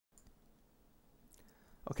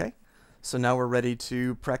Okay, so now we're ready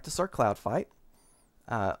to practice our cloud fight.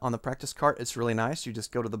 On the practice cart, it's really nice. You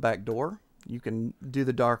just go to the back door. You can do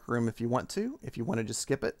the dark room if you want to. If you want to just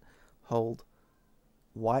skip it, hold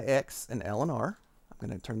YX and L and R. I'm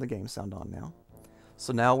going to turn the game sound on now.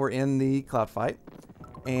 So now we're in the cloud fight,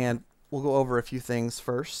 and we'll go over a few things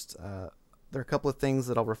first. There are a couple of things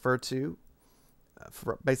that I'll refer to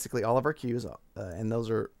for basically all of our cues, and those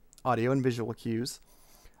are audio and visual cues.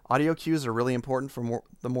 Audio cues are really important for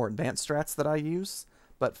the more advanced strats that I use,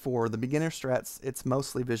 but for the beginner strats, it's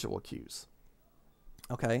mostly visual cues.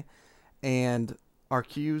 Okay, and our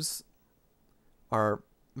cues are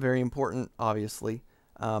very important, obviously.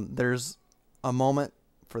 There's a moment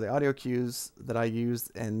for the audio cues that I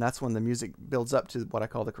use, and that's when the music builds up to what I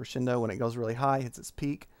call the crescendo, when it goes really high, hits its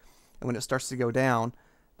peak, and when it starts to go down,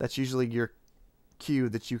 that's usually your cue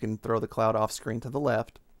that you can throw the cloud off screen to the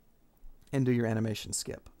left and do your animation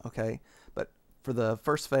skip. Okay, but for the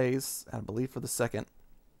first phase, I believe for the second,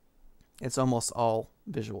 it's almost all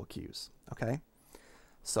visual cues. Okay,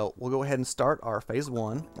 so we'll go ahead and start our phase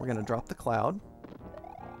 1. We're going to drop the cloud,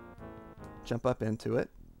 jump up into it,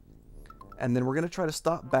 and then we're going to try to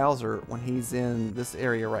stop Bowser when he's in this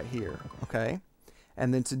area right here. Okay,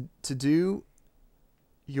 and then to do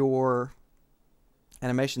your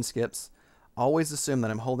animation skips, always assume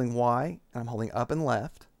that I'm holding Y and I'm holding up and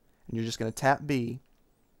left, and you're just going to tap B,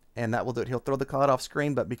 and that will do it. He'll throw the cloud off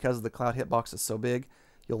screen, but because the cloud hitbox is so big,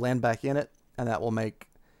 you'll land back in it, and that will make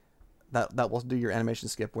that will do your animation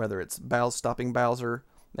skip, whether it's stopping Bowser,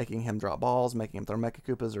 making him drop balls, making him throw Mecha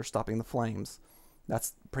Koopas, or stopping the flames.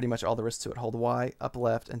 That's pretty much all there is to it. Hold Y, up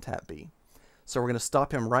left, and tap B. So we're going to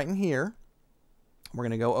stop him right in here. We're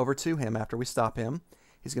going to go over to him after we stop him.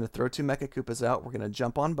 He's going to throw 2 Mecha Koopas out. We're going to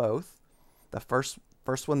jump on both. The first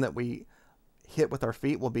one that we hit with our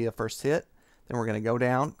feet will be a first hit. Then we're going to go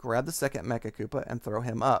down, grab the second Mecha Koopa, and throw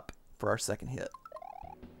him up for our second hit.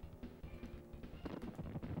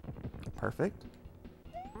 Perfect.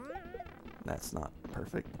 That's not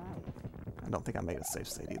perfect. I don't think I made a safe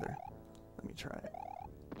state either. Let me try it.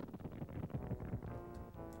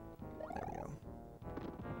 There we go.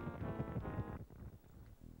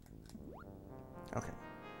 Okay.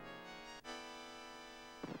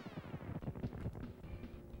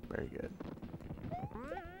 Very good.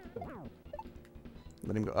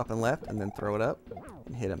 Let him go up and left, and then throw it up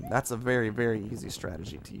and hit him. That's a very, very easy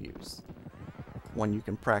strategy to use. One you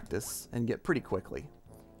can practice and get pretty quickly.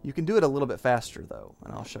 You can do it a little bit faster though,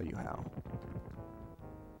 and I'll show you how.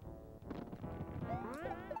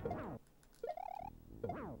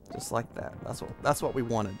 Just like that. That's what we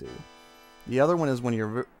want to do. The other one is when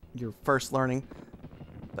you're first learning,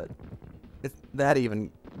 but that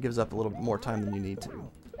even gives up a little bit more time than you need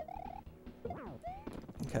to.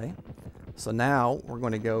 Okay, so now we're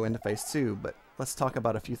going to go into phase 2, but let's talk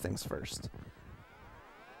about a few things first.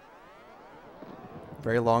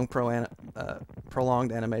 Very long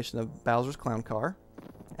prolonged animation of Bowser's clown car,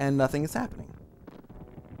 and nothing is happening.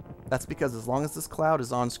 That's because as long as this cloud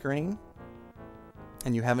is on screen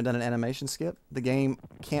and you haven't done an animation skip, the game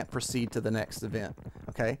can't proceed to the next event.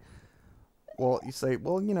 Okay, well, you say,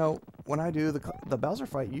 well, you know, when I do the Bowser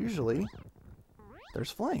fight, usually there's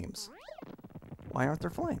flames. Why aren't there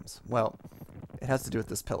flames? Well, it has to do with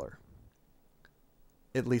this pillar.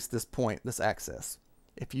 At least this point, this axis.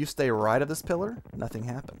 If you stay right of this pillar, nothing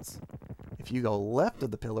happens. If you go left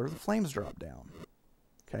of the pillar, the flames drop down.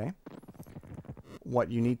 Okay?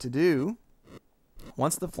 What you need to do,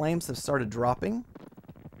 once the flames have started dropping,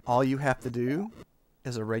 all you have to do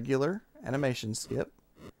is a regular animation skip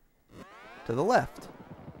to the left.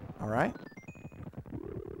 Alright?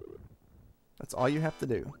 That's all you have to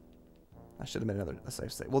do. I should have made a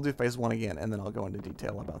safe state. We'll do phase 1 again, and then I'll go into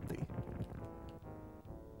detail about the...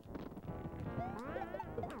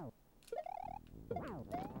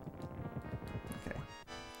 Okay.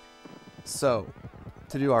 So,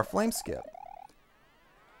 to do our flame skip,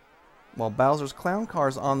 while Bowser's clown car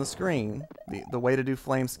is on the screen, the way to do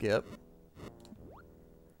flame skip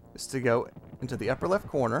is to go into the upper left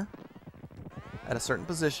corner at a certain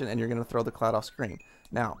position, and you're going to throw the cloud off screen.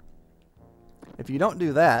 Now, if you don't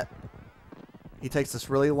do that, he takes this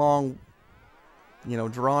really long, you know,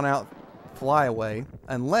 drawn out flyaway,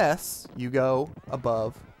 unless you go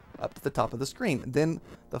above, up to the top of the screen. Then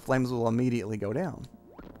the flames will immediately go down.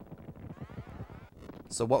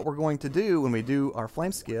 So what we're going to do when we do our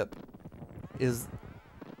flame skip is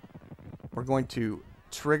we're going to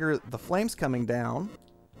trigger the flames coming down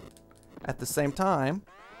at the same time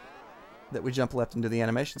that we jump left into the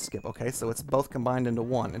animation skip. Okay, so it's both combined into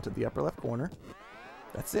one, into the upper left corner.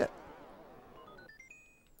 That's it.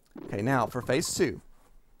 Okay, now for phase 2.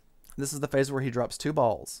 This is the phase where he drops 2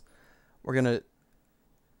 balls. We're going to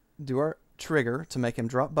do our trigger to make him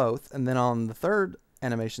drop both, and then on the third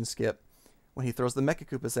animation skip, when he throws the Mecha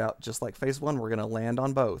Koopas out, just like phase 1, we're going to land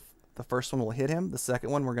on both. The first one will hit him, the second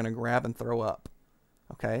one we're going to grab and throw up.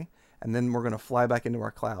 Okay? And then we're going to fly back into our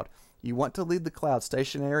cloud. You want to leave the cloud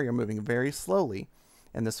stationary or moving very slowly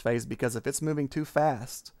in this phase, because if it's moving too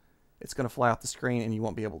fast, it's going to fly off the screen and you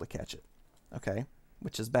won't be able to catch it. Okay?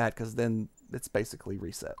 Which is bad, because then it's basically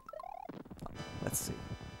reset. Let's see.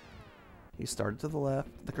 He started to the left.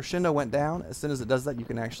 The crescendo went down. As soon as it does that, you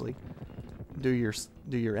can actually do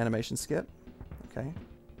your animation skip. Okay.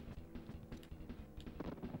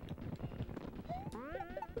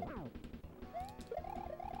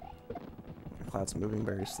 The cloud's moving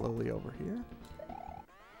very slowly over here.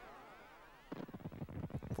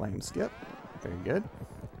 Flame skip. Very good.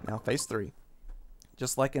 Now phase 3.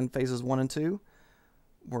 Just like in phases 1 and 2,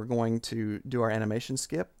 we're going to do our animation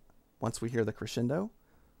skip once we hear the crescendo,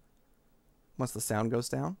 once the sound goes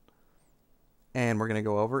down. And we're going to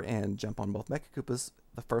go over and jump on both Mecha Koopas.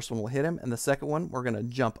 The first one will hit him, and the second one, we're going to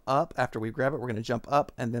jump up. After we grab it, we're going to jump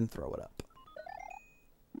up and then throw it up.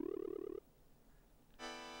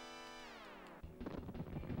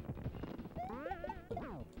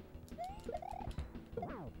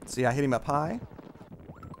 See, I hit him up high.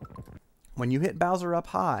 When you hit Bowser up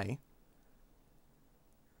high,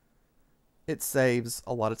 it saves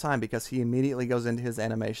a lot of time because he immediately goes into his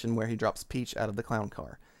animation where he drops Peach out of the clown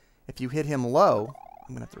car. If you hit him low,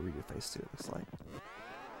 I'm going to have to redo phase 2, it looks like.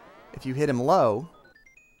 If you hit him low,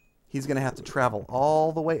 he's going to have to travel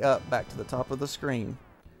all the way up back to the top of the screen,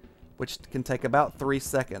 which can take about 3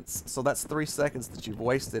 seconds. So that's 3 seconds that you've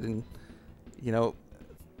wasted and, you know,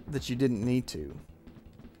 that you didn't need to.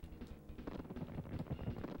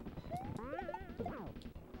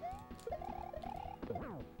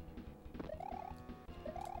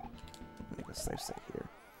 Safe state here.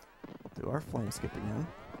 Do our flame skip again.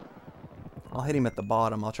 I'll hit him at the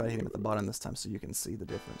bottom. I'll try to hit him at the bottom this time so you can see the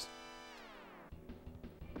difference.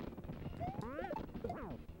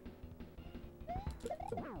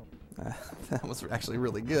 That was actually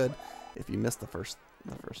really good if you missed the first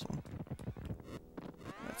one.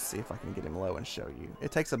 Let's see if I can get him low and show you.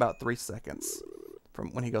 It takes about 3 seconds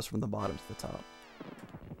from when he goes from the bottom to the top.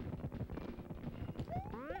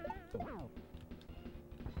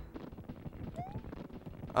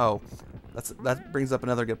 Oh, that brings up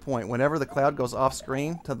another good point. Whenever the cloud goes off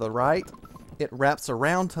screen to the right, it wraps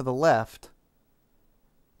around to the left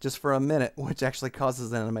just for a minute, which actually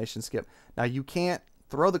causes an animation skip. Now, you can't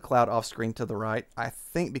throw the cloud off screen to the right, I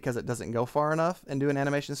think because it doesn't go far enough and do an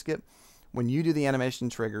animation skip. When you do the animation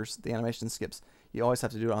triggers, the animation skips, you always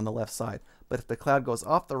have to do it on the left side. But if the cloud goes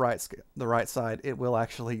off the right side, it will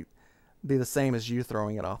actually be the same as you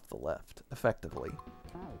throwing it off the left, effectively.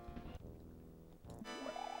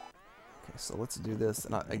 So let's do this,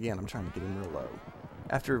 and again, I'm trying to get him real low.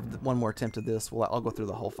 After one more attempt at this, I'll go through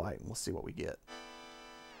the whole fight, and we'll see what we get.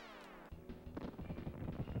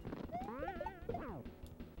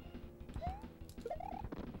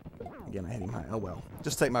 Again, I hit him high. Oh well,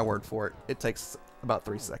 just take my word for it. It takes about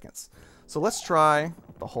 3 seconds. So let's try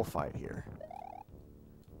the whole fight here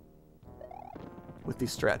with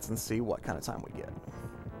these strats and see what kind of time we get.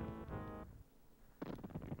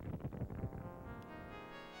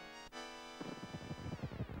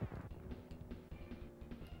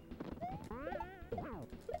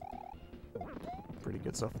 Pretty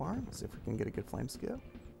good so far. Let's see if we can get a good flame skip.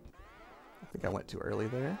 I think I went too early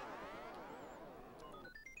there.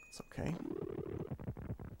 It's okay.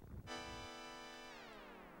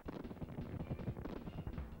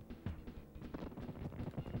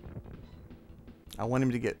 I want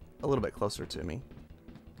him to get a little bit closer to me.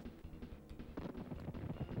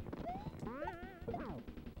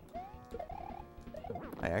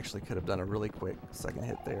 I actually could have done a really quick second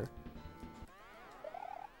hit there.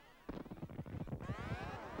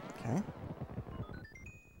 Okay.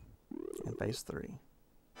 And phase 3.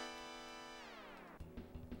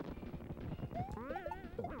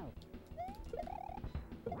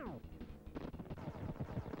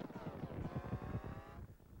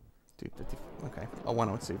 Okay, a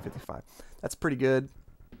 102, 55. That's pretty good.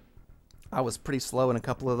 I was pretty slow in a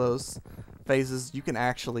couple of those phases. You can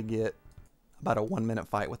actually get about a 1-minute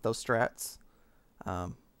fight with those strats.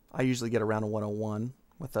 I usually get around a 101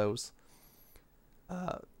 with those.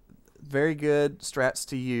 Very good strats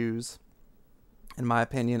to use, in my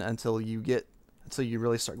opinion, until you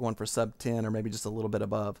really start going for sub 10 or maybe just a little bit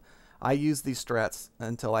above. I used these strats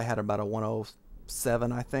until I had about a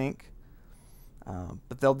 107, I think.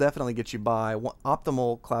 But they'll definitely get you by.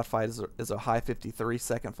 Optimal cloud fight is a high 53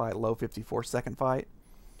 second fight, low 54 second fight.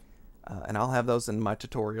 And I'll have those in my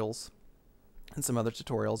tutorials. And some other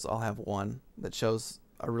tutorials, I'll have one that shows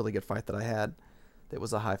a really good fight that I had that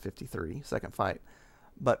was a high 53 second fight.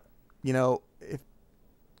 But, you know, if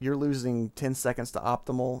you're losing 10 seconds to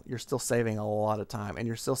optimal, you're still saving a lot of time, and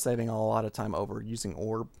you're still saving a lot of time over using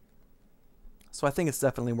orb. So I think it's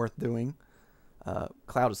definitely worth doing.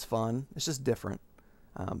 Cloud is fun. It's just different.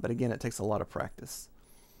 But again, it takes a lot of practice.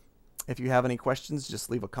 If you have any questions, just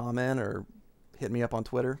leave a comment or hit me up on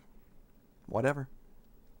Twitter. Whatever.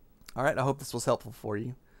 All right, I hope this was helpful for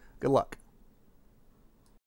you. Good luck.